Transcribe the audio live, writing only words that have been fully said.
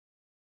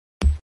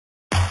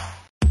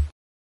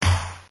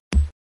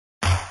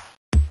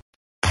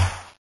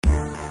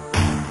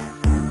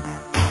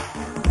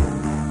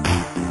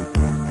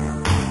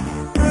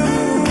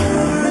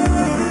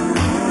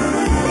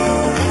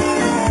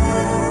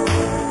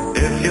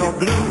If you're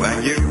blue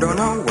and you don't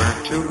know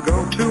where to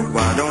go to,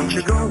 why don't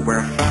you go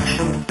where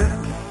fashion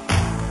sits?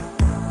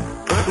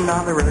 Putting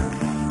on the Ritz.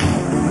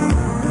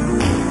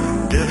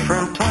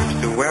 Different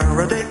types to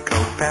wear a day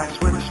coat, pants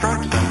with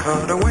stripes and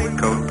cutaway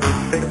coat,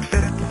 perfect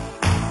fit.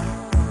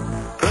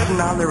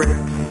 Putting on the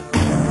Ritz.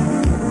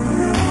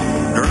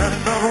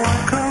 Dressed up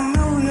like $1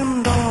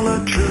 million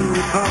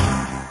trooper,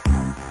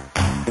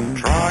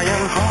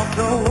 trying hard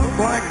to look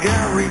like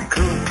Gary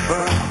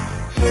Cooper.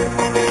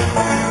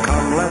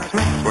 Come, let's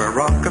mix where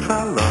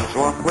Rockefellers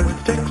walk with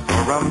sticks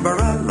or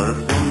umbrellas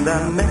in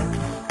the mix.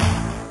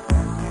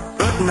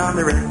 Putting on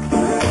the Ritz.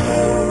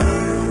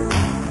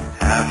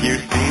 Have you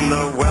seen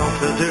the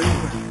well-to-do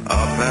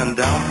up and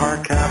down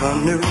Park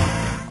Avenue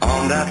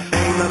on that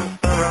famous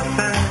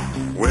thoroughfare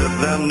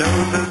with their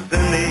noses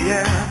in the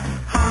air?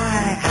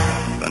 High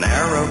hats and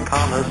arrow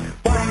collars,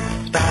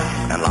 white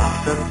stacks and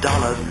lots of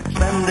dollars,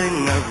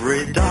 spending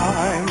every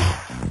dime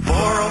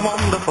for a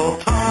wonderful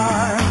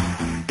time.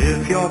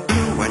 If you're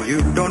blue and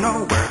you don't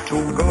know where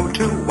to go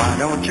to, why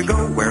don't you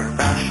go where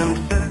fashion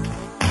sits?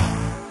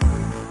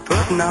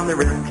 Putting on the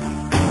Ritz.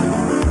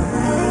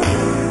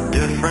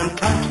 Different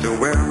types to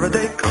wear a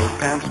day coat,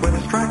 pants with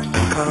stripes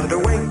and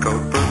cutaway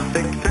coat,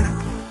 perfect fit.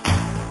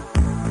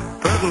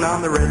 Putting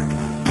on the Ritz.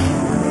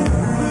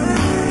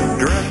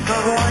 Dressed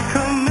up like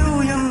 $1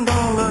 million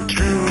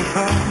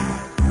trooper,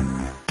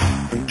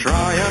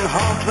 trying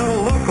hard to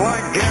look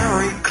like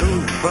Gary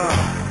Cooper.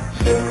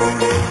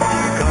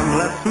 Come,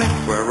 let's mix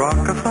where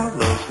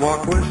Rockefellers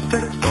walk with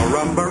sticks or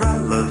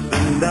umbrellas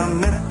in the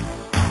mix.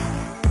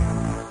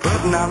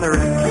 Putting on the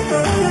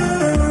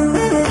Ritz.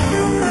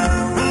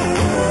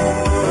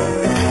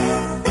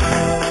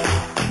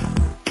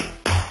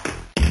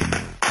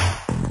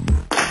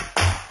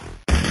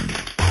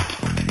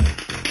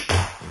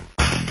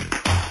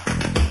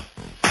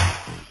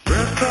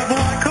 Dressed up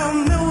like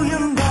 $1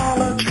 million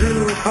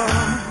trooper,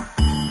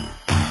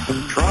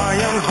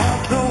 trying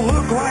hard to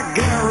look like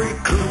Gary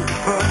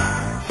Cooper.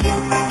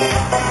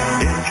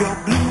 If you're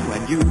blue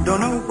and you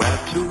don't know where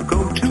to go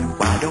to,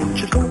 why don't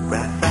you go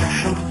where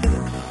fashion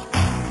sits?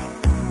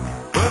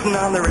 Putting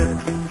on the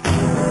Ritz.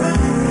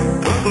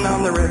 Putting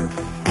on the Ritz.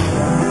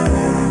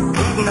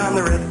 Putting on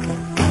the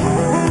Ritz.